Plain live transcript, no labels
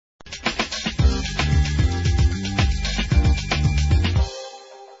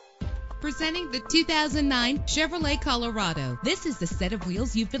Presenting the 2009 Chevrolet Colorado. This is the set of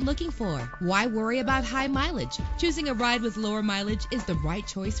wheels you've been looking for. Why worry about high mileage? Choosing a ride with lower mileage is the right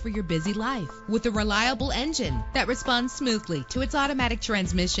choice for your busy life. With a reliable engine that responds smoothly to its automatic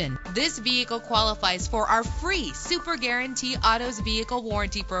transmission, this vehicle qualifies for our free Super Guarantee Autos Vehicle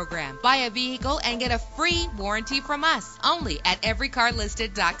Warranty Program. Buy a vehicle and get a free warranty from us only at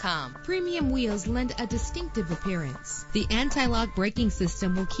everycarlisted.com. Premium wheels lend a distinctive appearance. The anti-lock braking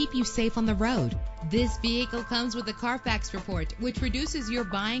system will keep you safe on the road. This vehicle comes with a Carfax report, which reduces your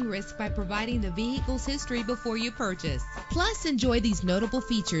buying risk by providing the vehicle's history before you purchase. Plus, enjoy these notable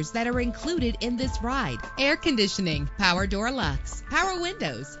features that are included in this ride: air conditioning, power door locks, power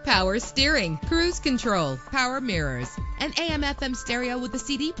windows, power steering, cruise control, power mirrors, an AM/FM stereo with a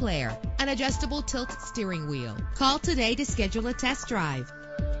CD player, an adjustable tilt steering wheel. Call today to schedule a test drive.